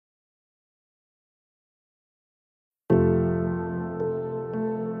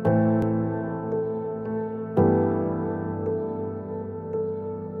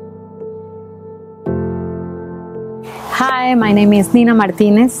Hi, my name is Nina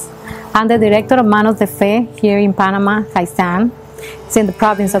Martinez. I'm the director of Manos de Fe here in Panama, Caizán. It's in the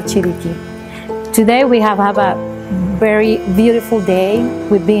province of Chiriquí. Today we have a very beautiful day.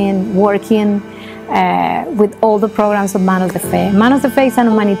 We've been working with all the programs of Manos de Fe. Manos de Fe is an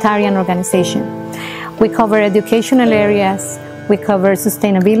humanitarian organization. We cover educational areas, we cover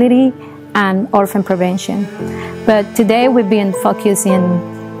sustainability and orphan prevention. But today we've been focusing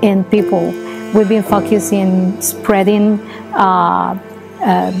in people. We've been focusing spreading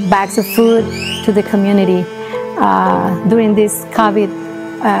bags of food to the community during this COVID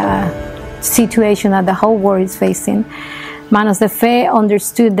situation that the whole world is facing. Manos de Fe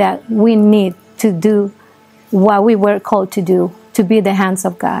understood that we need to do what we were called to do, to be the hands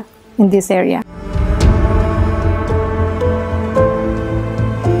of God in this area.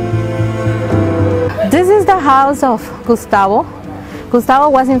 This is the house of Gustavo. Gustavo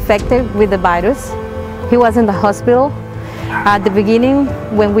was infected with the virus. He was in the hospital. At the beginning,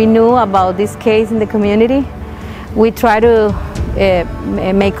 when we knew about this case in the community, we tried to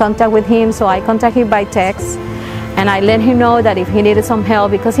make contact with him, so I contacted him by text, and I let him know that if he needed some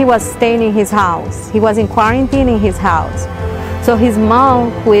help, because he was staying in his house. He was in quarantine in his house. So his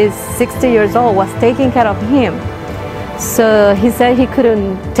mom, who is 60 years old, was taking care of him. So he said he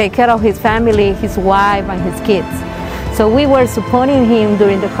couldn't take care of his family, his wife, and his kids. So we were supporting him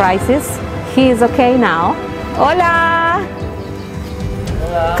during the crisis. He is okay now. Hola.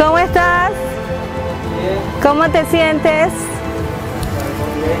 Hola. ¿Cómo estás? Bien. ¿Cómo te sientes?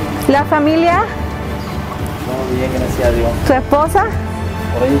 Bien. ¿La familia? Todo bien, gracias a Dios. ¿Tu esposa?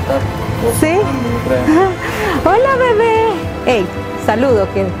 Por ahí está. ¿Sí? Hola, bebé. Hey, saludo,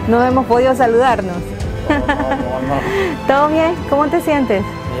 que no hemos podido saludarnos. No. ¿Todo bien? ¿Cómo te sientes?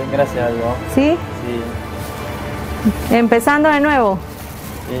 Bien, gracias a Dios. ¿Sí? Sí. Empezando de nuevo.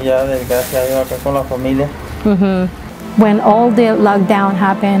 Y ya, gracias a Dios, acá con la familia. When all the lockdown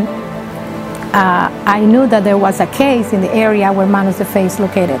happened, I knew that there was a case in the area where Manos de Fe is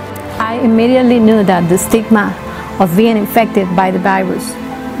located. I immediately knew that the stigma of being infected by the virus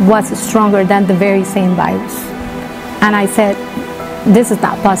was stronger than the very same virus. And I said, this is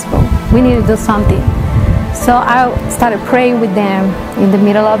not possible. We need to do something. So I started praying with them in the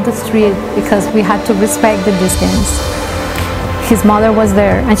middle of the street because we had to respect the distance. His mother was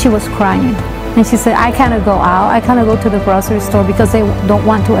there and she was crying. And she said, I cannot go out. I cannot go to the grocery store because they don't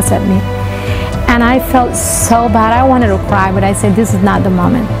want to accept me. And I felt so bad. I wanted to cry, but I said, this is not the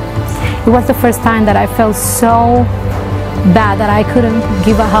moment. It was the first time that I felt so bad that I couldn't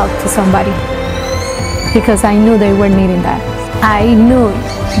give a hug to somebody because I knew they were needing that. I knew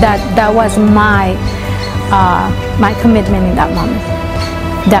that that was my commitment in that moment.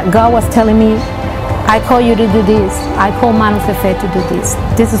 That God was telling me, I call you to do this. I call Manos de Fe to do this.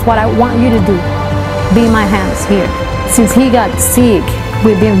 This is what I want you to do. Be my hands here. Since he got sick,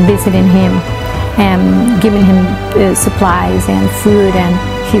 we've been visiting him and giving him supplies and food, and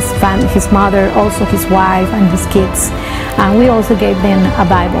his mother, also his wife and his kids. And we also gave them a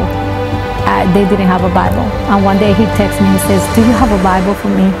Bible. They didn't have a Bible. And one day he texted me and says, do you have a Bible for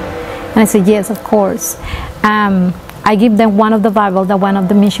me? And I said, yes, of course. I give them one of the Bibles that one of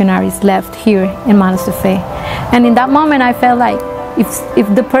the missionaries left here in Manos de Fe. And in that moment, I felt like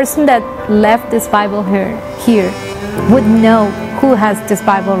if the person that left this Bible here would know who has this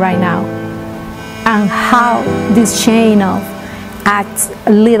Bible right now and how this chain of acts,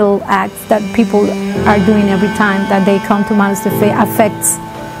 little acts that people are doing every time that they come to Manos de Fe affects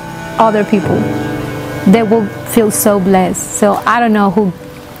other people, they will feel so blessed. So I don't know who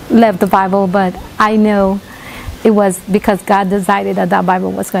left the Bible, but I know it was because God decided that that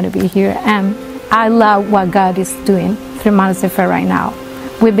Bible was going to be here. And I love what God is doing through Manos de Fe right now.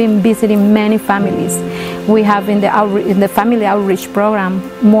 We've been visiting many families. We have in the family outreach program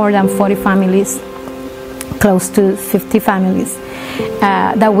more than 40 families, close to 50 families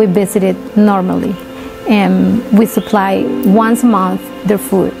that we visited normally. And we supply once a month their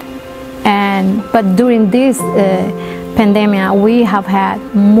food. But during this pandemic, we have had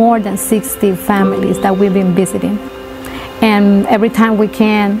more than 60 families that we've been visiting. And every time we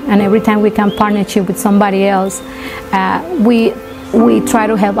can, and every time we can partnership with somebody else, we try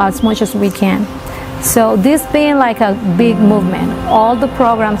to help as much as we can. So this being like a big movement, all the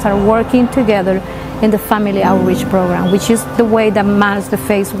programs are working together in the family outreach program, which is the way that Manos de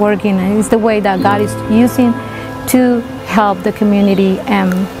Fe is working, and it's the way that God is using to help the community,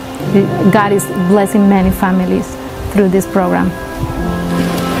 and God is blessing many families through this program.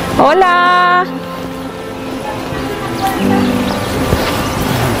 Hola.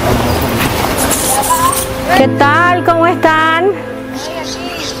 ¿Qué tal? ¿Cómo están?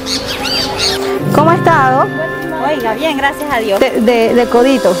 ¿Cómo ha estado? Oiga, bien, gracias a Dios. De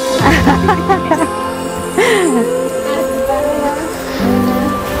codito.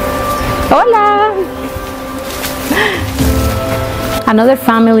 Hola. Another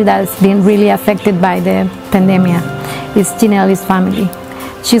family that's been really affected by the pandemic is Ginelli's family.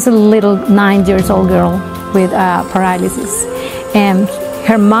 She's a little 9-year-old girl with paralysis, and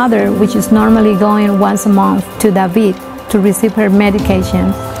her mother, which is normally going once a month to David to receive her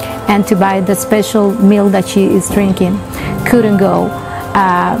medication and to buy the special meal that she is drinking, couldn't go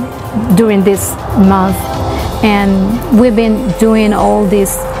during this month. And we've been doing all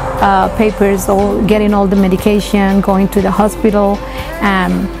these papers, getting all the medication, going to the hospital,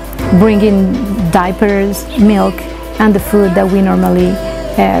 bringing diapers, milk, and the food that we normally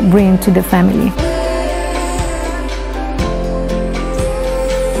bring to the family.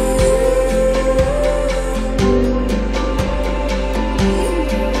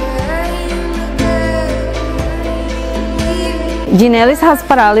 Ginelli has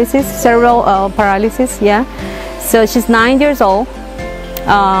paralysis, cerebral paralysis, yeah. So she's 9 years old,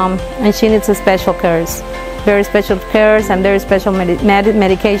 and she needs a special cares, very special cares and very special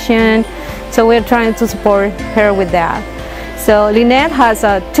medication. So we're trying to support her with that. So Lynette has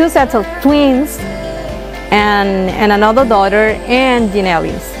 2 sets of twins and another daughter and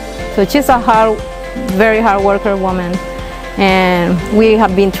Ginelli's. So she's a very hard worker woman, and we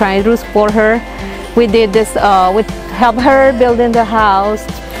have been trying to support her. We did this, we helped her building the house.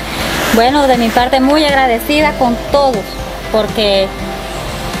 Bueno, de mi parte muy agradecida con todos, porque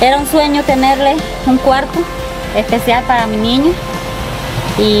era un sueño tenerle un cuarto especial para mi niño,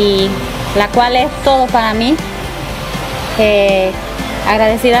 y la cual es todo para mí.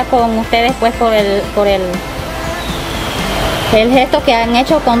 Agradecida con ustedes pues por el gesto que han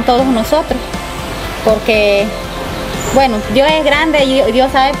hecho con todos nosotros, porque bueno, Dios es grande y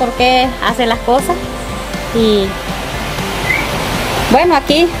Dios sabe por qué hace las cosas. Y bueno,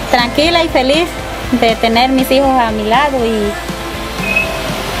 aquí tranquila y feliz de tener mis hijos a mi lado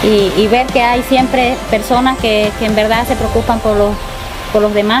y ver que hay siempre personas que en verdad se preocupan por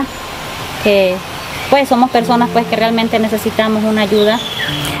los demás, que pues somos personas pues que realmente necesitamos una ayuda.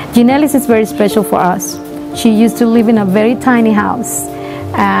 Ginelli's is very special for us. She used to live in a very tiny house,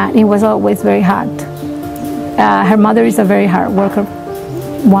 and it was always very hard. Her mother is a very hard worker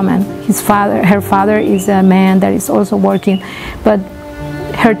woman. Her father is a man that is also working, but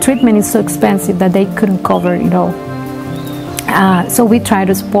her treatment is so expensive that they couldn't cover it all. So we try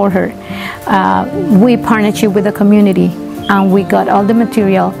to support her. We partnership with the community, and we got all the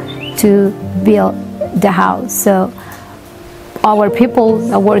material to build the house. So our people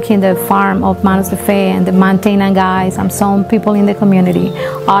that work in the farm of Manos and the maintenance guys and some people in the community,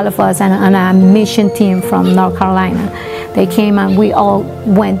 all of us, and a mission team from North Carolina, they came and we all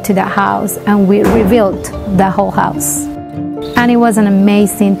went to the house and we rebuilt the whole house. And it was an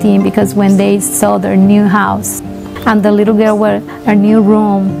amazing team, because when they saw their new house and the little girl with a new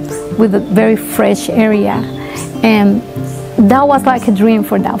room with a very fresh area, and that was like a dream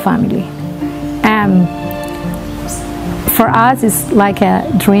for that family. For us, it's like a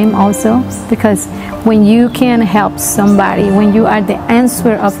dream also, because when you can help somebody, when you are the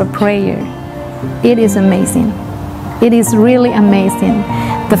answer of a prayer, it is amazing. It is really amazing.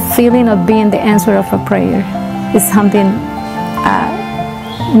 The feeling of being the answer of a prayer is something,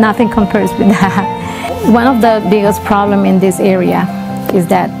 nothing compares with that. One of the biggest problems in this area is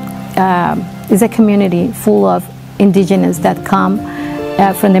that it's a community full of indigenous that come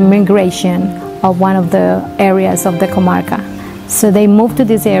from the migration of one of the areas of the comarca. So they moved to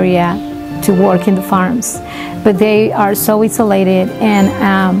this area to work in the farms, but they are so isolated,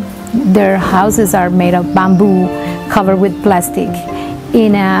 and their houses are made of bamboo covered with plastic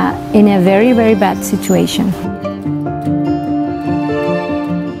in a very, very bad situation.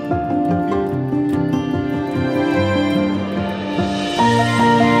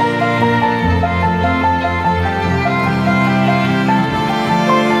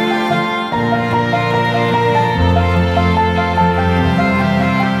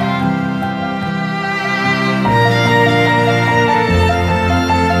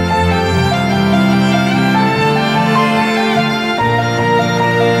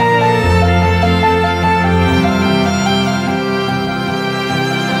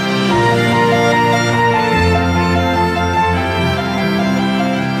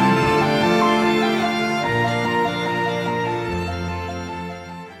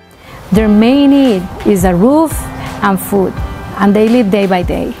 Their main need is a roof and food, and they live day by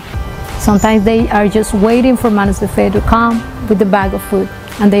day. Sometimes they are just waiting for Manos to come with a bag of food,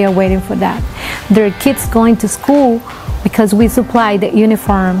 and they are waiting for that. Their kids going to school because we supply the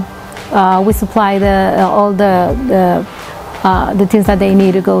uniform We supply all the things that they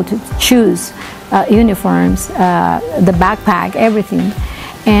need to go to choose, uniforms, the backpack, everything.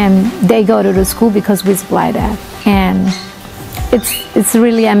 And they go to the school because we supply that. And it's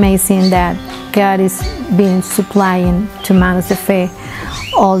really amazing that God is being supplying to Manos de Fe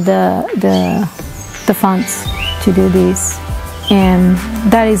all the funds to do this. And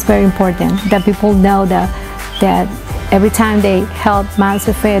that is very important, that people know that every time they help Manos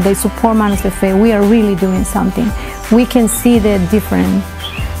de Fe, they support Manos de Fe, we are really doing something. We can see the difference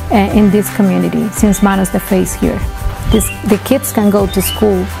in this community since Manos de Fe is here. The kids can go to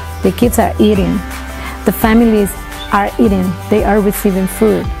school, the kids are eating, the families are eating, they are receiving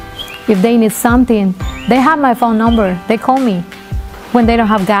food. If they need something, they have my phone number, they call me when they don't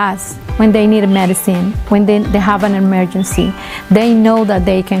have gas, when they need medicine, when they have an emergency. They know that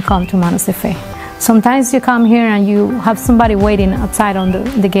they can come to Manos de Fe. Sometimes you come here and you have somebody waiting outside on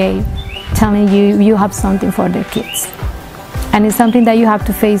the gate telling you have something for their kids. And it's something that you have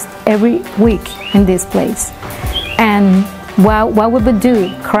to face every week in this place. And what we would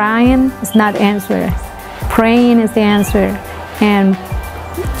do, crying is not the answer. Praying is the answer. And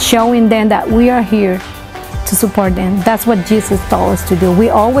showing them that we are here to support them. That's what Jesus told us to do.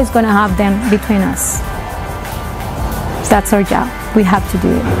 We're always going to have them between us. That's our job. We have to do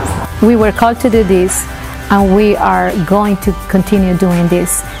it. We were called to do this, and we are going to continue doing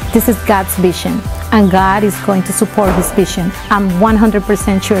this. This is God's vision, and God is going to support His vision. I'm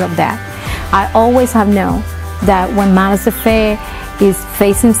 100% sure of that. I always have known that when Manos de Fe is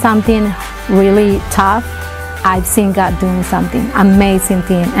facing something really tough, I've seen God doing something amazing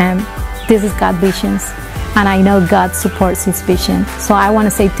thing, and this is God's visions, and I know God supports His vision. So I want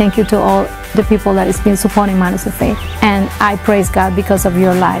to say thank you to all the people that has been supporting Manos de Fe, and I praise God because of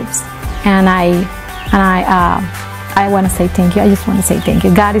your lives. And I want to say thank you. I just want to say thank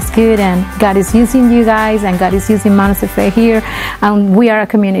you. God is good, and God is using you guys, and God is using Manos de Fe here, and we are a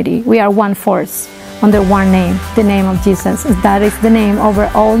community. We are one force under one name, the name of Jesus. That is the name over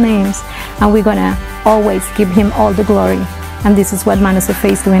all names, and we're gonna always give Him all the glory. And this is what Manos de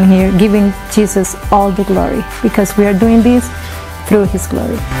Fe is doing here, giving Jesus all the glory, because we are doing this through His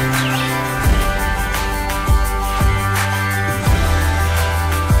glory.